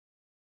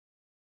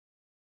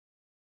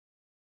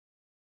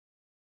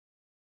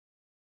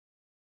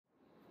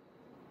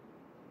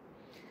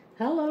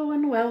Hello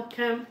and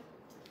welcome.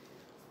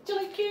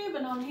 Julie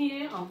Cuban on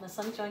here on the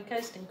Sunshine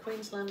Coast in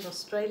Queensland,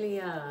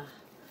 Australia.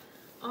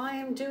 I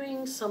am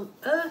doing some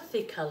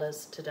earthy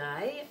colours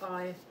today.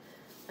 I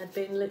had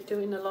been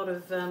doing a lot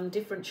of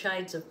different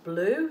shades of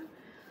blue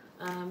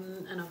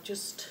and I'm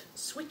just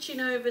switching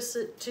over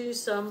to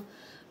some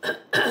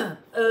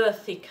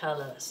earthy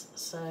colours.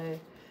 So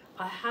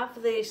I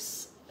have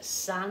this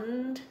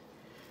sand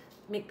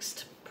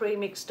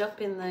pre-mixed up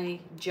in the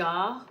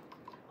jar.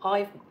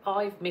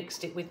 I've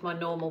mixed it with my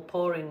normal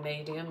pouring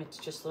medium. It's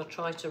just that I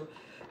try to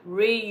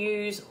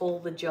reuse all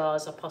the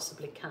jars I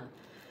possibly can.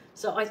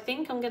 So I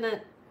think I'm going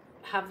to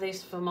have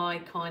this for my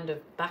kind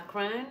of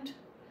background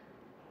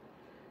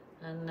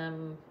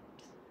and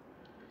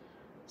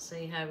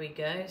see how we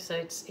go. So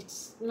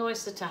it's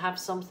nicer to have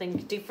something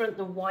different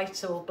than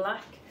white or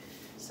black.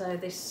 So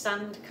this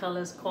sand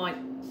colour's quite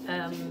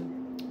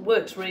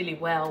works really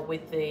well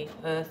with the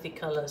earthy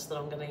colours that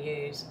I'm going to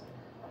use.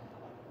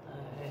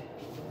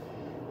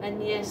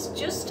 And yes,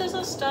 just as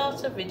I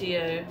start a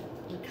video,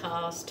 the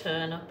cars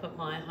turn up at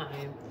my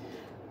home.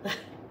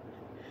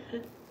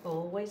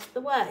 Always the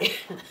way.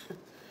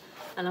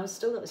 And I've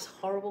still got this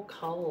horrible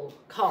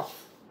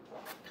cough.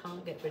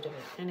 Can't get rid of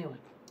it. Anyway,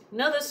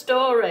 another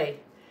story.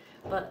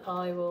 But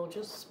I will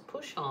just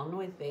push on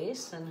with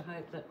this and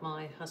hope that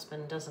my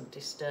husband doesn't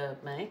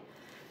disturb me.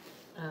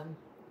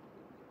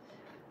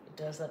 It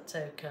does, that's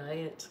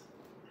okay.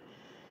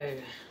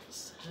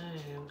 So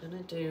I'm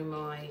going to do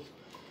my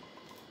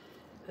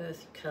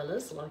earthy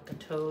colours like I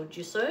told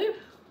you so.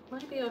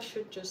 Maybe I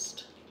should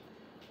just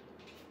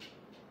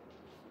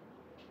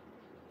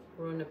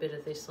run a bit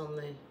of this on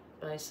the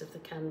base of the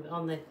canvas,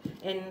 on the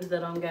end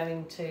that I'm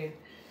going to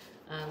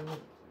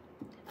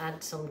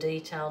add some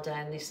detail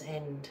down this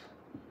end.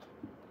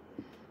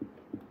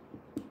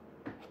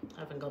 I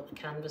haven't got the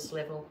canvas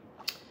level,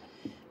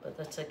 but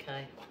that's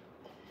okay.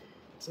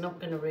 It's not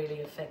going to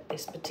really affect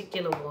this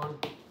particular one.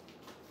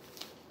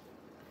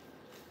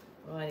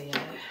 Rightio.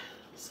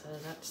 So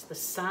that's the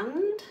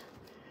sand.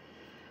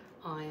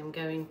 I am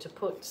going to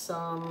put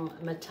some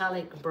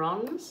metallic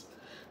bronze.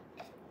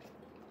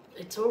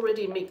 It's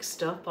already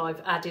mixed up.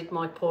 I've added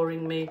my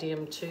pouring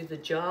medium to the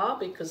jar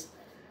because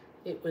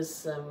it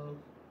was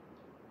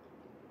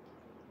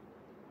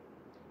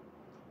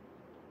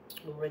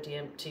already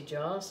empty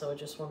jar, so I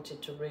just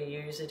wanted to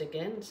reuse it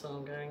again. So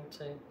I'm going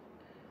to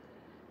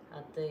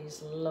add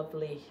these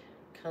lovely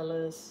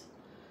colours.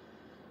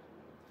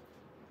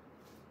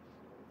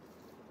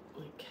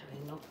 Okay,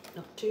 not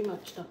too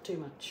much, not too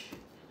much.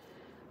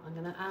 I'm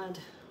going to add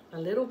a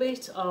little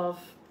bit of,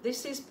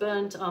 this is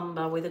burnt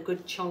umber with a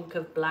good chunk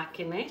of black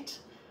in it.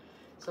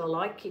 So I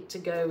like it to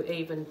go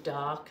even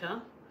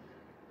darker.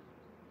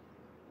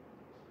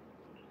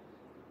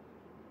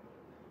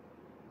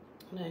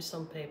 I know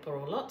some people,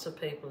 or lots of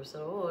people, say,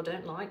 oh, I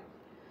don't like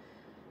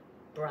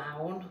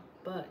brown,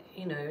 but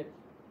you know, it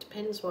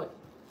depends what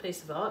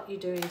piece of art you're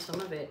doing.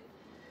 Some of it,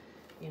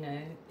 you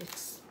know,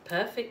 it's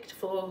perfect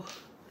for.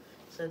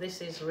 So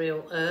this is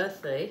real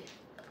earthy.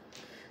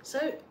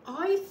 So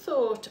I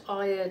thought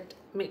I had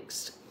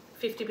mixed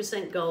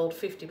 50% gold,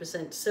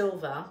 50%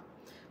 silver,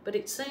 but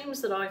it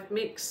seems that I've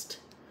mixed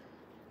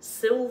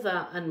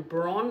silver and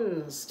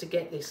bronze to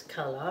get this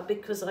colour,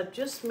 because I've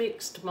just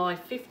mixed my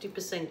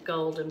 50%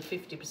 gold and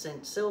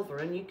 50% silver,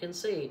 and you can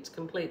see it's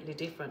completely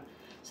different.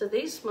 So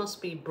this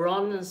must be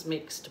bronze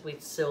mixed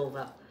with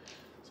silver.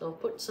 So I'll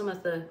put some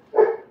of the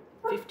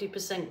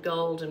 50%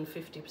 gold and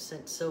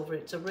 50% silver.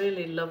 It's a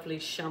really lovely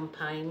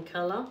champagne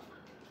colour.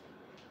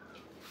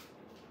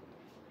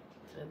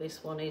 So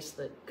this one is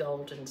the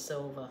gold and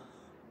silver.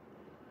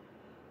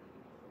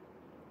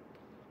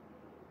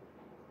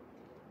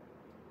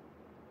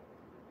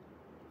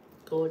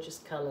 Gorgeous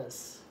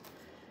colours.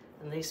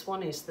 And this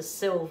one is the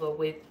silver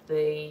with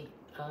the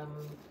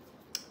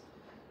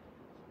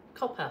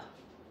copper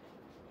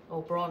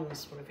or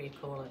bronze, whatever you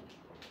call it.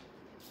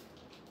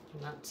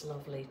 And that's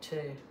lovely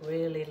too.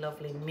 Really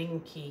lovely,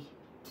 minky,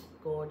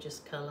 gorgeous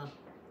colour.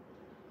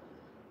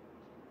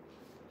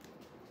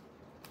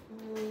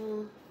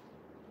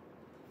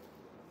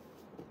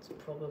 That's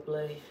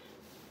probably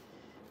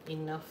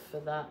enough for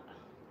that.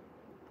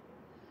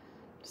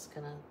 Just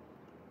gonna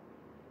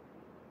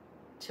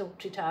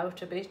tilt it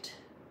out a bit.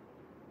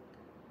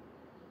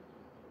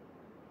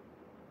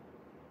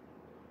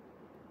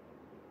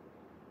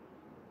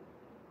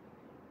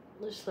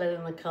 Just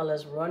letting the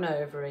colours run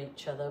over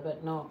each other,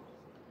 but not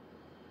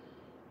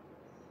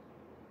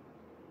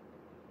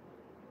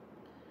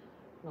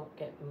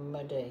get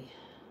muddy.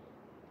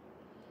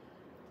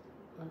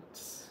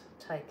 Let's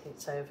take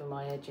it over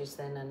my edges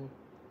then and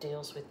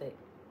deals with it.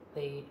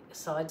 The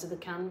sides of the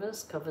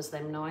canvas, covers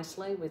them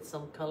nicely with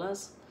some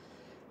colours,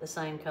 the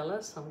same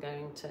colours I'm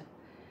going to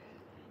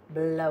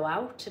blow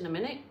out in a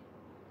minute.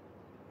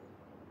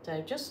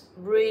 So just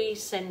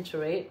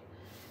re-centre it,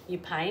 you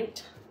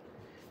paint.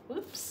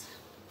 Whoops,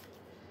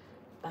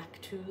 back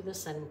to the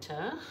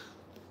centre.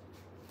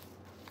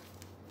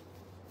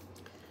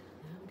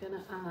 I'm going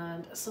to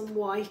add some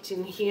white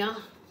in here.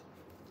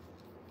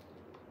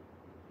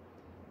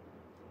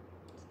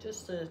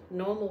 just a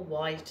normal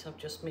white. I've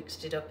just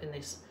mixed it up in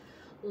this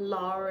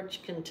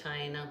large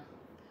container.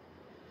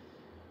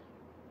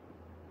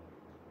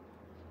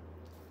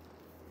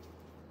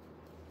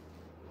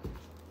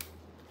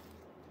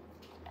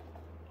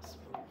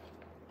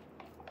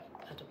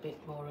 Add a bit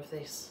more of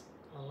this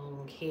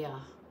along here.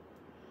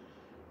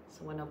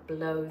 So when I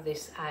blow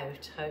this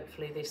out,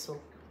 hopefully this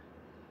will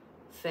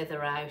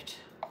feather out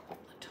at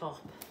the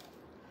top.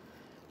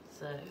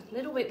 So a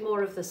little bit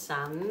more of the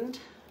sand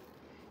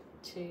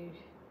to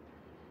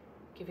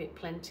give it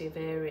plenty of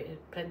area,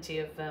 plenty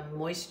of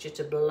moisture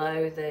to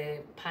blow the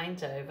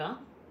paint over.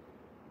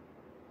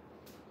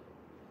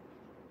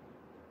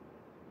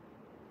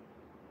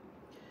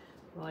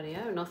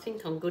 Rightio, and I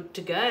think I'm good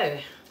to go.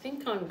 I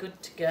think I'm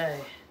good to go.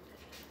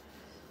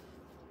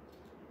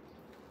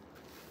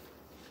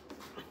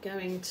 I'm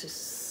going to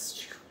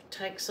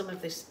take some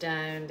of this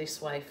down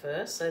this way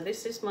first. So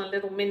this is my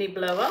little mini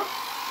blower.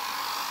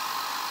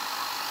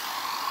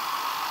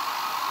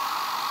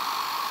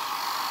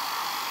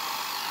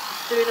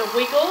 Doing a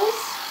wiggles,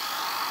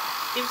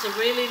 gives a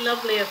really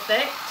lovely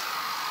effect.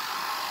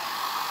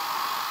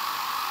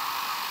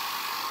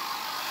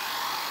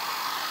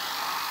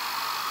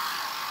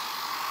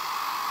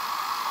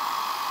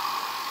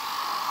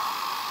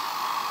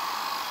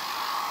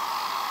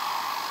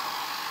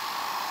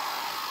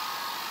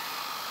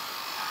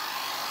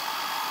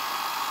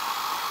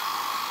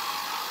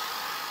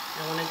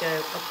 I want to go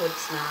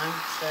upwards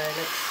now, so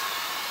let's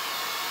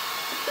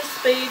put the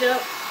speed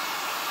up.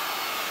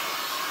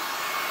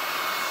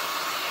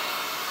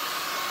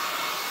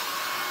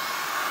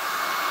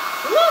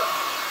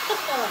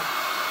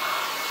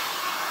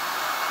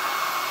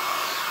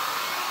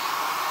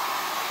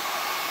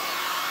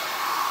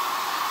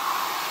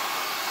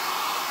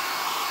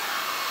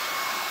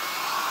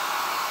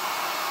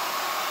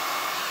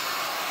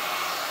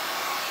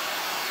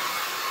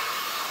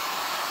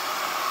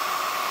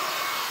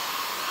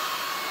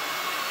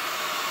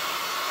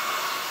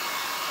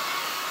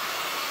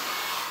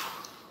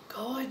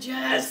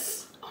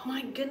 Gorgeous! Oh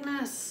my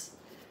goodness,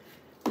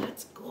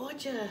 that's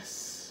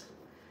gorgeous.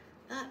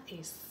 That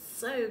is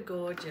so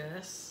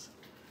gorgeous.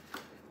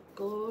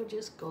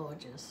 Gorgeous,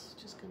 gorgeous.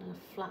 Just gonna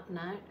flatten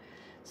out.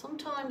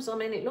 Sometimes, I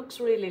mean, it looks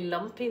really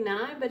lumpy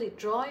now, but it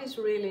dries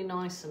really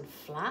nice and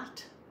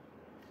flat.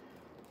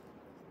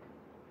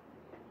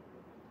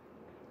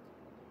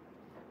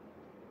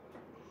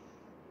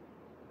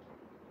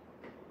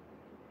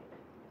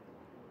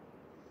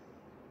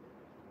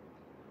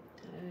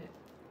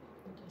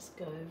 Just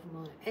go over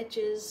my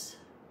edges.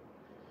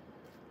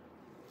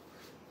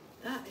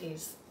 That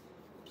is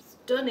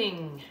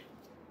stunning,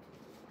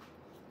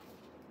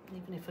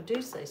 even if I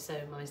do say so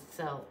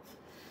myself.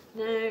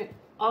 Now,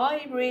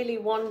 I would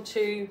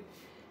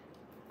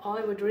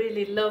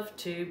really love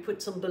to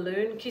put some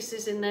balloon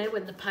kisses in there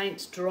when the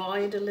paint's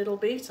dried a little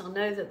bit. I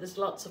know that there's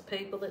lots of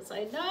people that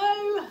say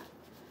no,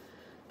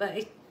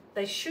 but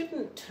they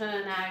shouldn't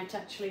turn out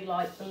actually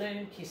like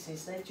balloon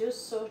kisses. They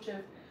just sort of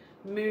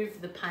move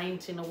the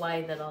paint in a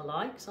way that I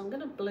like. So I'm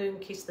going to balloon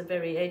kiss the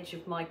very edge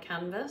of my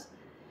canvas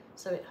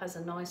so it has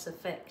a nice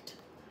effect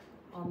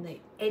on the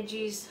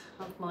edges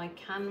of my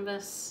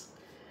canvas.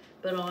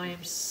 But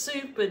I'm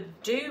super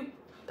duper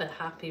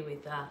happy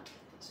with that.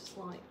 It's just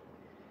like,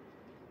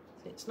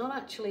 it's not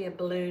actually a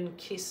balloon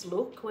kiss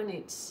look when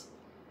let's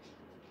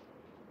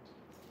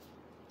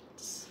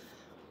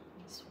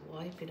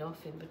wipe it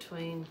off in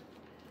between.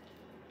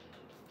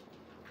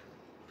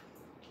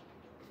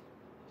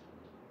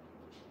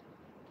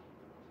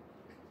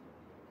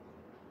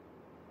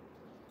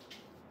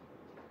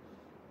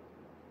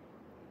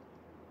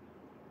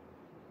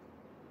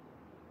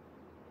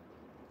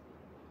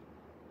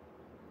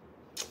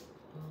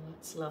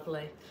 It's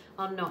lovely.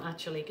 I'm not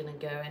actually going to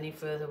go any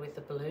further with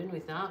the balloon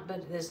with that,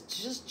 but there's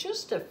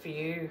just a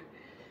few.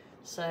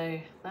 So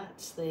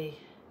that's the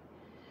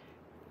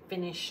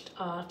finished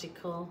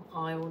article.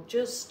 I will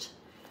just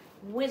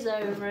whiz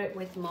over it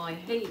with my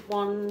heat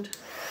wand.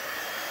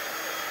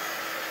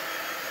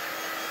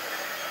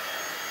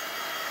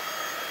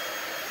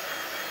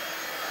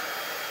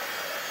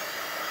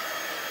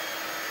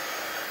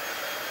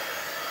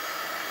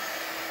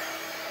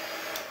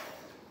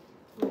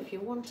 If you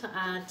want to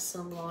add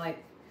some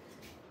like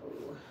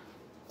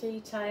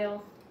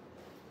detail,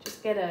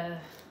 just get a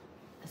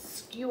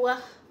skewer.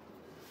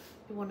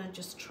 You want to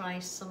just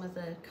trace some of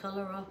the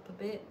colour up a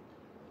bit,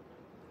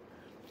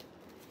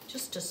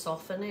 just to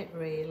soften it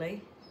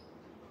really.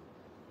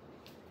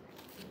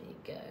 There you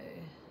go.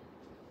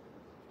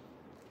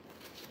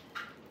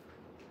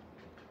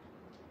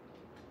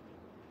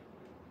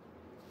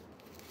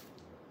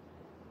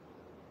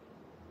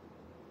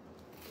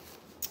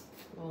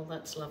 Oh,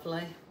 that's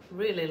lovely.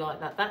 Really like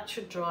that. That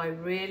should dry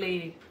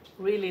really,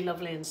 really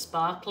lovely and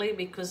sparkly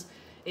because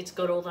it's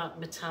got all that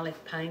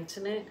metallic paint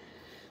in it.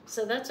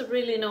 So that's a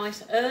really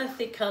nice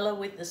earthy colour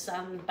with the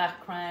sand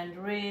background.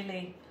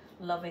 Really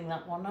loving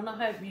that one, and I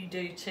hope you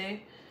do too.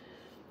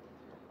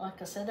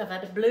 Like I said, I've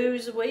had a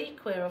blues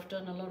week where I've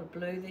done a lot of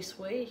blue this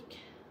week.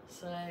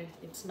 So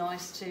it's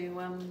nice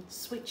to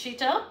switch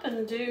it up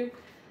and do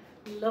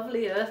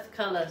Lovely earth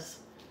colours.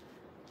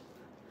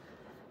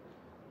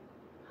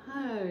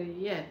 Oh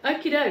yeah,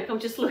 okie doke. I'm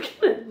just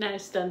looking at now,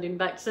 standing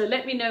back. So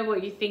let me know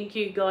what you think,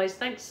 you guys.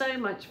 Thanks so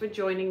much for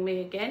joining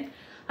me again.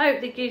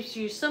 Hope that gives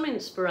you some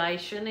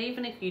inspiration,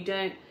 even if you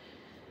don't,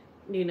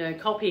 you know,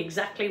 copy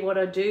exactly what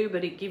I do,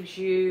 but it gives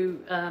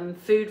you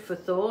food for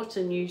thought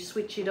and you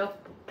switch it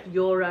up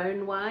your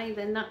own way.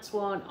 Then that's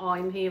what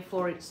I'm here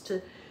for. It's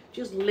to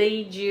just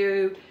lead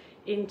you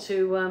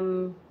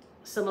into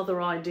some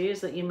other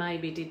ideas that you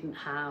maybe didn't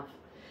have.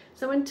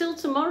 So until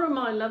tomorrow,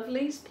 my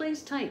lovelies,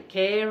 please take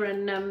care,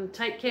 and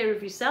take care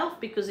of yourself,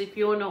 because if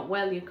you're not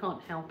well, you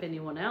can't help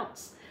anyone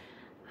else.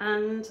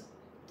 And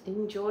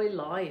enjoy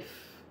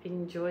life.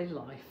 Enjoy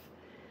life.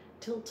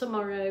 Till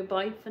tomorrow.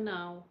 Bye for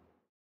now.